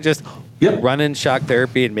 not just running shock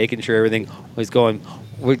therapy and making sure everything was going.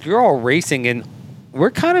 You're all racing, and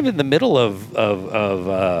we're kind of in the middle of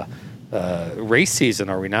race season,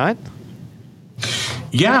 are we not?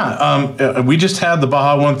 Yeah, we just had the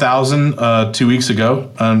Baja 1000 2 weeks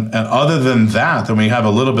ago, and other than that, then we have a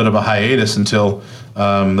little bit of a hiatus until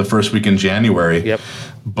the first week in January. Yep.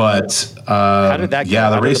 But how did that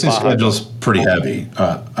go? the racing schedule's pretty heavy.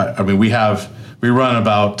 I mean, we run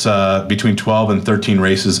about between 12 and 13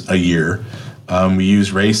 races a year. We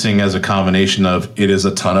use racing as a combination of it is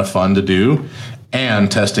a ton of fun to do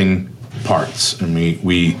and testing parts, and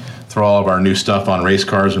we throw all of our new stuff on race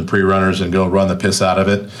cars and pre-runners and go run the piss out of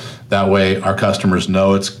it. That way our customers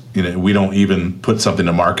know we don't even put something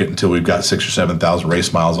to market until we've got 6,000 or 7,000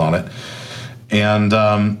 race miles on it. And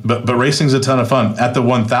but racing's a ton of fun. At the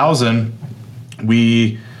 1000,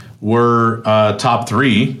 we were top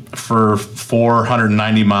 3 for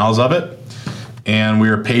 490 miles of it. And we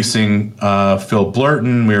were pacing Phil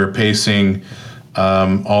Blurton. We were pacing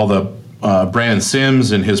all the Brandon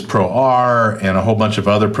Sims and his Pro R and a whole bunch of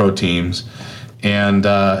other pro teams. And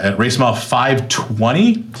at race mile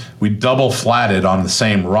 520, we double flatted on the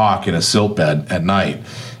same rock in a silt bed at night.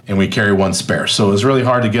 and we carry one spare. So it was really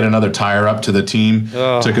hard to get another tire up to the team.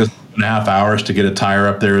 Oh. Took us 2.5 hours to get a tire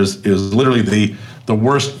up there. It was literally the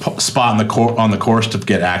worst spot on the course to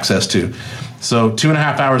get access to. So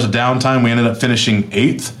 2.5 hours of downtime. We ended up finishing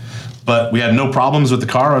 8th, but we had no problems with the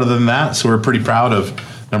car other than that. So we're pretty proud of,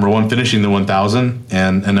 number one, finishing the 1,000,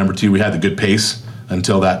 and number two, we had the good pace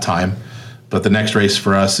until that time. But the next race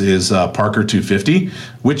for us is Parker 250,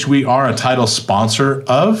 which we are a title sponsor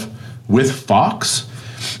of with Fox.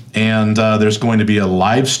 And there's going to be a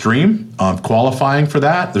live stream of qualifying for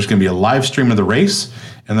that. There's going to be a live stream of the race,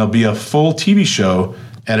 and there'll be a full TV show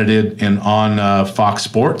edited on Fox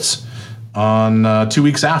Sports on 2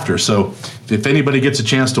 weeks after. So if anybody gets a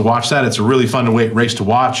chance to watch that, it's a really fun race to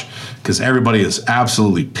watch because everybody is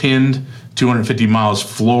absolutely pinned, 250 miles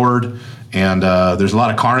floored, and there's a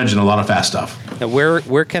lot of carnage and a lot of fast stuff. Now,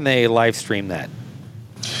 where can they live stream that?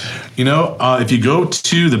 You know, if you go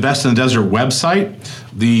to the Best in the Desert website,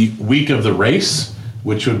 the week of the race,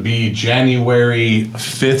 which would be January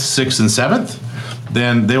 5th, 6th, and 7th,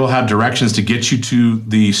 then they will have directions to get you to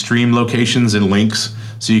the stream locations and links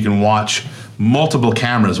so you can watch multiple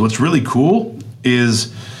cameras. What's really cool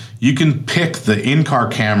is you can pick the in-car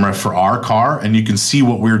camera for our car, and you can see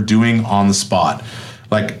what we're doing on the spot.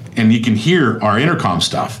 And you can hear our intercom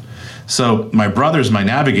stuff. So my brother's my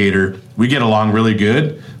navigator. We get along really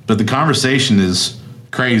good, but the conversation is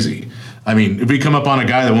crazy. I mean, if we come up on a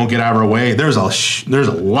guy that won't get out of our way, there's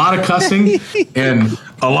a lot of cussing and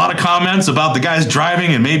a lot of comments about the guy's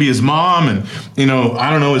driving and maybe his mom and, I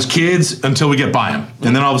don't know, his kids until we get by him.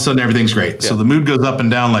 And then all of a sudden everything's great. Yeah. So the mood goes up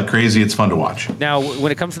and down like crazy. It's fun to watch. Now,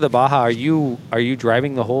 when it comes to the Baja, are you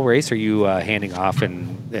driving the whole race, or are you handing off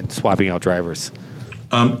and swapping out drivers?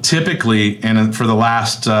 Typically, and for the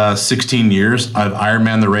last 16 years, I've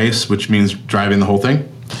Ironman the race, which means driving the whole thing.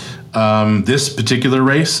 This particular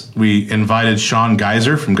race, we invited Sean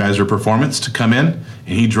Geiser from Geiser Performance to come in, and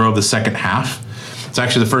he drove the second half. It's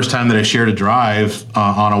actually the first time that I shared a drive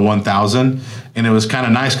on a 1,000, and it was kind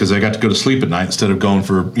of nice because I got to go to sleep at night instead of going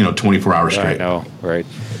for 24 hours straight. I know, right?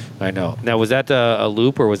 I know. Now, was that a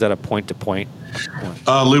loop or was that a point-to-point?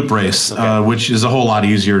 Loop race, okay. Which is a whole lot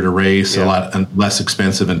easier to race, a lot less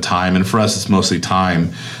expensive in time, and for us it's mostly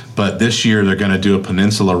time. But this year they're going to do a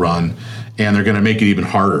peninsula run, and they're going to make it even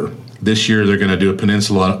harder. This year they're going to do a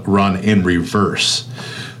peninsula run in reverse.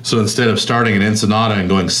 So instead of starting in Ensenada and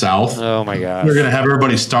going south, oh my gosh, we're going to have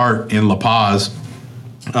everybody start in La Paz,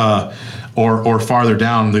 or farther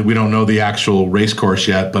down. We don't know the actual race course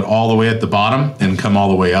yet, but all the way at the bottom and come all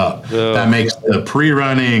the way up. Oh. That makes the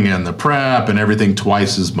pre-running and the prep and everything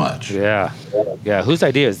twice as much. Yeah. Whose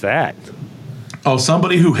idea is that? Oh,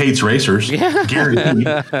 somebody who hates racers. Yeah. Guaranteed.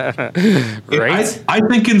 Right. I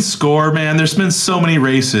think in SCORE, man, there's been so many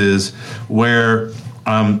races where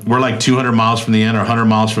we're like 200 miles from the end or 100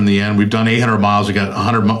 miles from the end. We've done 800 miles. We got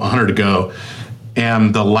 100 to go.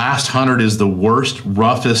 And the last 100 is the worst,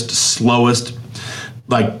 roughest, slowest,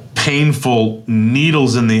 like painful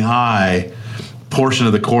needles in the eye portion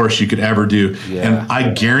of the course you could ever do. Yeah. And I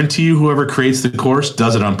guarantee you whoever creates the course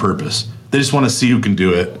does it on purpose. They just want to see who can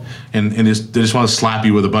do it. And they just want to slap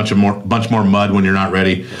you with a bunch more mud when you're not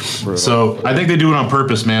ready. So I think they do it on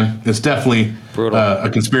purpose, man. It's definitely a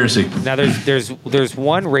conspiracy. Now there's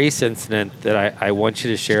one race incident that I want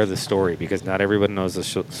you to share the story, because not everyone knows the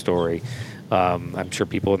story. I'm sure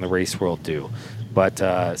people in the race world do.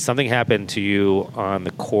 But something happened to you on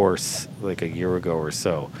the course like a year ago or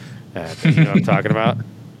so. You know what I'm talking about?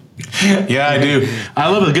 Yeah, I do. I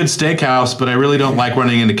love a good steakhouse, but I really don't like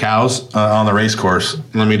running into cows on the race course.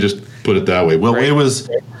 Let me just put it that way. Well, right.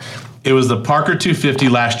 It was the Parker 250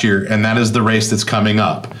 last year, and that is the race that's coming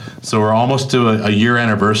up. So we're almost to a year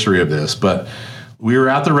anniversary of this. But we were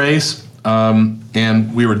at the race,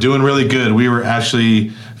 and we were doing really good. We were actually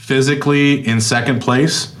physically in second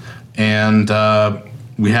place, and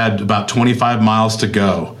we had about 25 miles to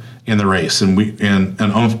go in the race. And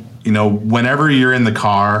whenever you're in the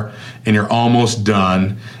car and you're almost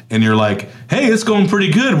done and you're like, hey, it's going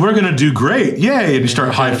pretty good, we're going to do great, yay, and you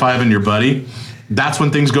start high-fiving your buddy, that's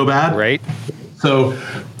when things go bad. Right. So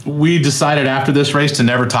we decided after this race to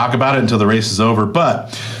never talk about it until the race is over.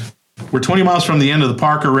 But we're 20 miles from the end of the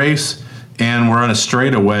Parker race, and we're on a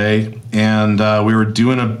straightaway, and we were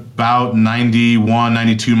doing about 91,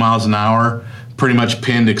 92 miles an hour, pretty much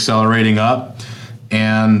pinned, accelerating up,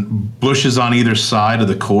 and bushes on either side of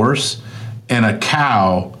the course, and a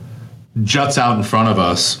cow juts out in front of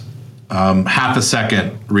us. Half a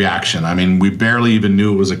second reaction. I mean, we barely even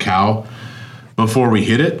knew it was a cow before we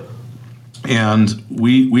hit it, and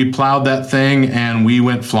we plowed that thing and we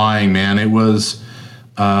went flying, man. It was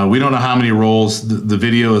We don't know how many rolls. The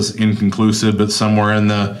video is inconclusive, but somewhere in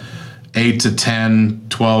the 8 to 10,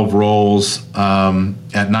 12 rolls.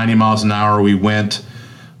 At 90 miles an hour, we went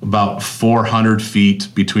about 400 feet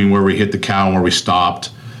between where we hit the cow and where we stopped.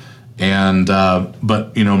 And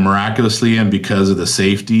but miraculously, and because of the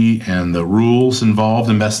safety and the rules involved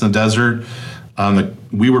in Best in the Desert,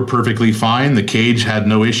 we were perfectly fine. The cage had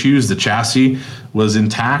no issues. The chassis was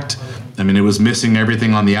intact. I mean, it was missing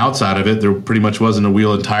everything on the outside of it. There pretty much wasn't a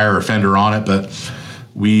wheel and tire or fender on it, but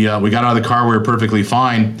we got out of the car. We were perfectly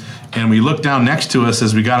fine. And we looked down next to us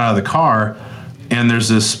as we got out of the car, and there's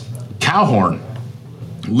this cow horn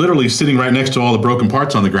literally sitting right next to all the broken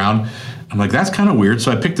parts on the ground. I'm like, that's kind of weird.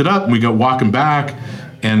 So I picked it up, and we go walking back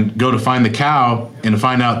and go to find the cow, and to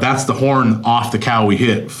find out that's the horn off the cow we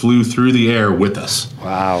hit, flew through the air with us.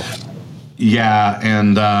 Wow. Yeah,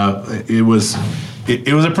 and it was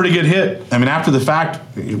a pretty good hit. I mean, after the fact,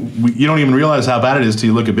 you don't even realize how bad it is till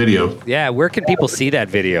you look at video. Yeah, where can people see that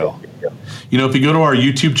video? If you go to our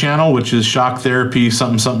YouTube channel, which is Shock Therapy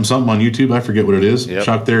something on YouTube, I forget what it is. Yep.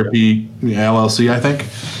 Shock Therapy LLC, I think.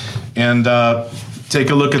 And take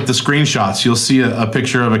a look at the screenshots. You'll see a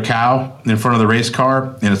picture of a cow in front of the race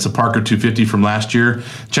car, and it's a Parker 250 from last year.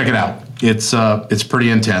 Check it out. It's pretty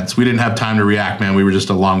intense. We didn't have time to react, man. We were just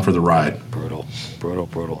along for the ride. Brutal.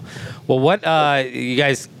 Well, what you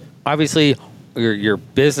guys obviously your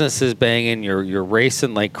business is banging. You're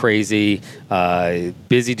racing like crazy.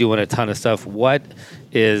 Busy doing a ton of stuff. What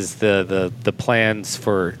is the plans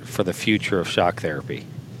for the future of Shock Therapy?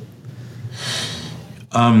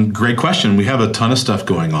 Great question. We have a ton of stuff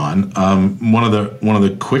going on. One of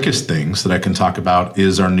the quickest things that I can talk about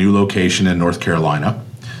is our new location in North Carolina.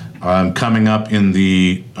 Coming up in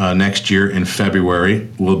the next year in February,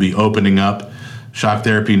 we'll be opening up Shock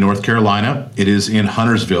Therapy North Carolina. It is in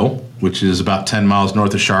Huntersville, which is about 10 miles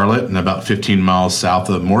north of Charlotte and about 15 miles south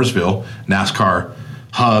of Mooresville, NASCAR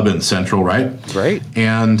hub and central, right? Great.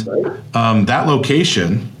 And that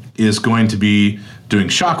location is going to be doing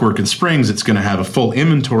shock work and springs. It's going to have a full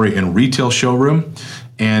inventory and retail showroom.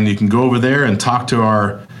 And you can go over there and talk to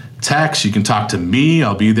our techs. You can talk to me.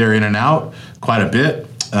 I'll be there in and out quite a bit.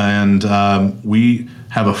 And we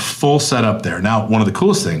have a full setup there. Now, one of the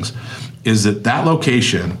coolest things is that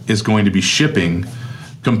location is going to be shipping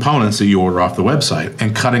components that you order off the website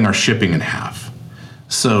and cutting our shipping in half.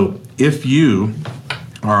 So if you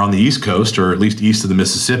are on the East Coast, or at least east of the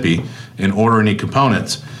Mississippi, and order any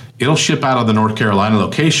components, it'll ship out of the North Carolina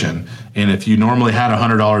location. And if you normally had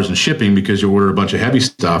 $100 in shipping because you ordered a bunch of heavy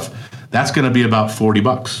stuff, that's going to be about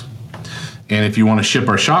 $40. And if you want to ship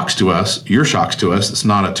your shocks to us, it's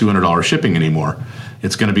not a $200 shipping anymore.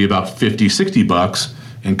 It's going to be about $50-$60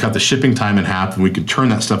 and cut the shipping time in half, and we can turn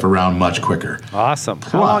that stuff around much quicker. Awesome.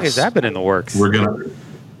 How long has that been in the works? We've been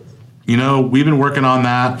working on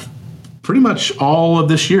that pretty much all of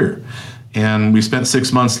this year. And we spent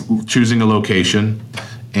 6 months choosing a location.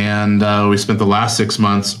 And we spent the last 6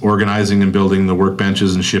 months organizing and building the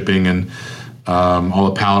workbenches and shipping and all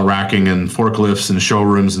the pallet racking and forklifts and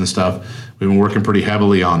showrooms and stuff. We've been working pretty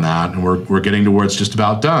heavily on that, and we're getting to where it's just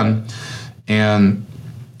about done. And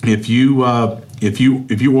if you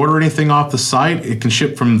order anything off the site, it can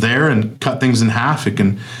ship from there and cut things in half. You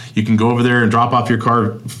can go over there and drop off your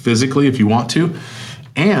car physically if you want to.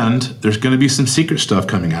 And there's going to be some secret stuff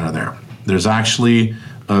coming out of there. There's actually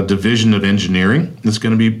a division of engineering that's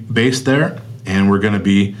going to be based there, and we're going to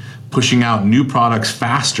be pushing out new products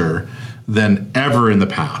faster than ever in the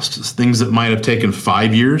past. It's things that might have taken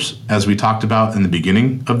 5 years, as we talked about in the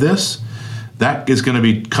beginning of this, that is going to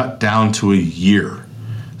be cut down to a year.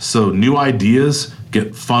 So new ideas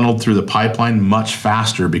get funneled through the pipeline much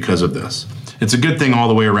faster because of this. It's a good thing all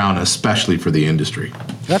the way around, especially for the industry.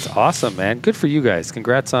 That's awesome, man. Good for you guys.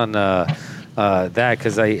 Congrats on that,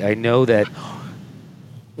 because I know that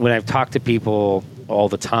when I've talked to people all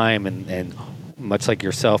the time, and much like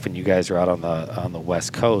yourself, and you guys are out on the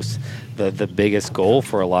West Coast, the biggest goal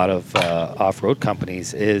for a lot of off-road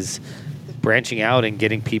companies is branching out and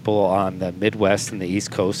getting people on the Midwest and the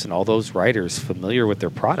East Coast and all those riders familiar with their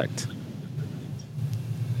product.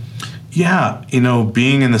 Yeah,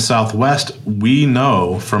 being in the Southwest, we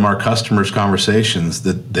know from our customers' conversations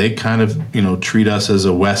that they kind of, treat us as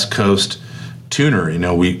a West Coast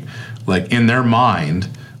tuner. We, like, in their mind,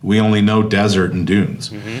 we only know desert and dunes.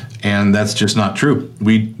 Mm-hmm. And that's just not true.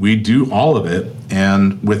 We do all of it.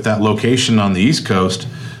 And with that location on the East Coast,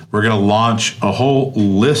 we're going to launch a whole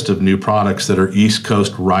list of new products that are East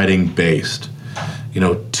Coast riding based.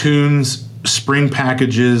 Tunes, spring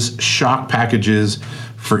packages, shock packages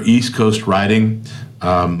for East Coast riding,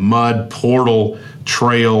 mud, portal,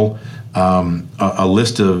 trail, a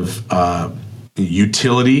list of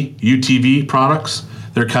utility UTV products.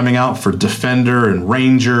 They're coming out for Defender and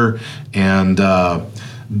Ranger and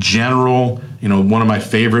General. You know, one of my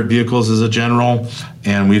favorite vehicles is a General,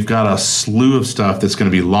 and we've got a slew of stuff that's going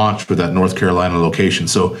to be launched with that North Carolina location.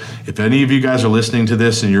 So if any of you guys are listening to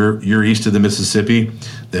this and you're east of the Mississippi,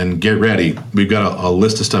 then get ready. We've got a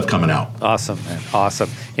list of stuff coming out. Awesome, man.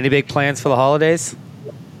 Awesome. Any big plans for the holidays?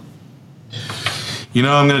 You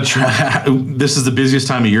know, I'm going to try. This is the busiest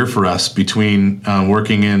time of year for us between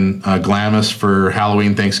working in Glamis for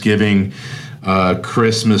Halloween, Thanksgiving,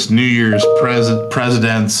 Christmas, New Year's,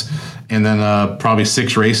 Presidents, and then probably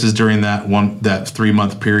 6 races during that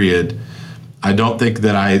 3-month period. I don't think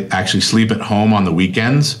that I actually sleep at home on the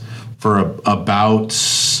weekends for about,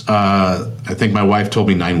 I think my wife told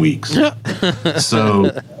me 9 weeks.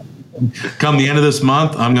 So come the end of this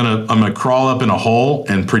month, I'm gonna crawl up in a hole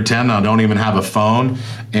and pretend I don't even have a phone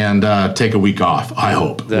and take a week off. I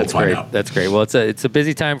hope. That's great. That's great. Well, it's a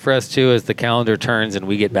busy time for us too as the calendar turns and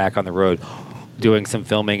we get back on the road doing some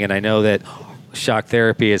filming. And I know that shock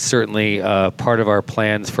therapy is certainly part of our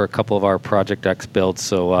plans for a couple of our Project X builds.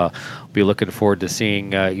 So we'll be looking forward to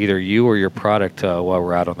seeing either you or your product while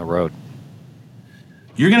we're out on the road.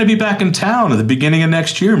 You're going to be back in town at the beginning of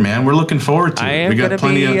next year, man. We're looking forward to it. We got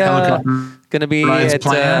plenty of helicopter going to be rides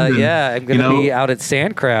planned. I'm going to be out at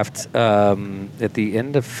Sandcraft at the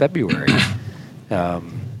end of February.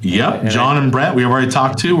 Yep, John and Brett, we have already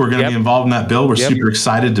talked to. We're going to be involved in that build. We're super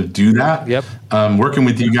excited to do that. Yep. Working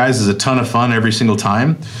with you guys is a ton of fun every single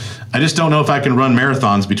time. I just don't know if I can run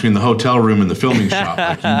marathons between the hotel room and the filming shop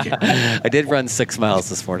like you can. I did run 6 miles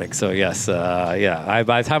this morning, so yes, by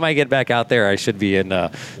the time I get back out there, I should be in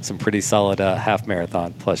some pretty solid half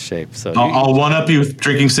marathon plus shape. So I'll one up you with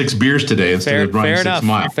drinking 6 beers today instead of running 6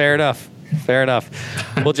 miles. Fair enough.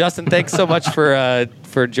 Well, Justin, thanks so much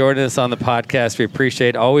for joining us on the podcast. We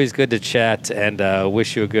appreciate it. Always good to chat, and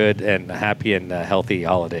wish you a good and happy and healthy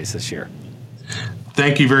holidays this year.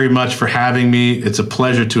 Thank you very much for having me. It's a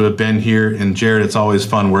pleasure to have been here. And Jared, it's always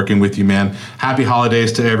fun working with you, man. Happy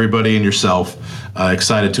holidays to everybody and yourself.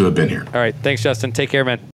 Excited to have been here. All right. Thanks, Justin. Take care,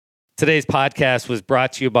 man. Today's podcast was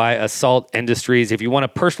brought to you by Assault Industries. If you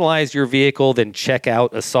want to personalize your vehicle, then check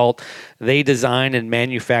out Assault. They design and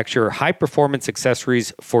manufacture high-performance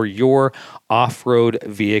accessories for your off-road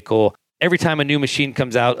vehicle. Every time a new machine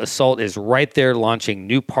comes out, Assault is right there launching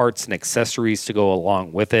new parts and accessories to go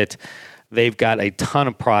along with it. They've got a ton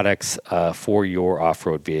of products for your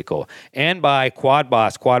off-road vehicle. And by Quad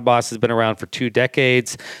Boss. Quad Boss has been around for 2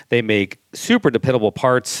 decades. They make super dependable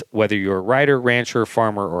parts, whether you're a rider, rancher,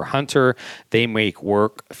 farmer, or hunter. They make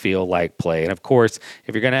work feel like play. And of course,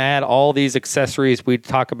 if you're going to add all these accessories we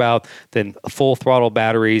talk about, then full throttle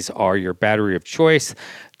batteries are your battery of choice.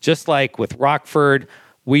 Just like with Rockford,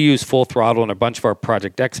 we use full throttle in a bunch of our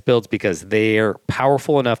Project X builds because they're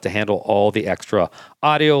powerful enough to handle all the extra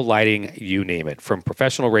audio, lighting, you name it. From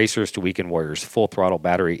professional racers to weekend warriors, full throttle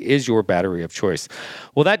battery is your battery of choice.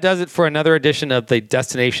 Well, that does it for another edition of the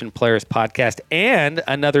Destination Polaris podcast and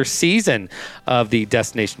another season of the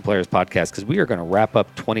Destination Polaris podcast, because we are going to wrap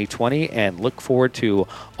up 2020 and look forward to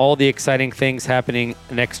all the exciting things happening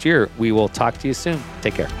next year. We will talk to you soon.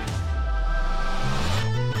 Take care.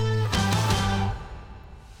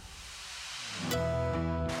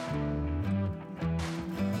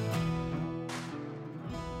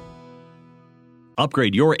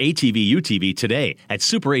 Upgrade your ATV UTV today at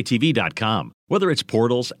superatv.com. Whether it's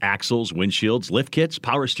portals, axles, windshields, lift kits,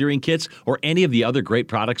 power steering kits, or any of the other great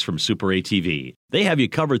products from Super ATV, they have you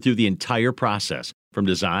covered through the entire process. From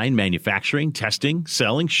design, manufacturing, testing,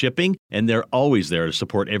 selling, shipping, and they're always there to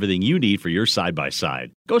support everything you need for your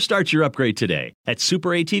side-by-side. Go start your upgrade today at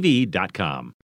superatv.com.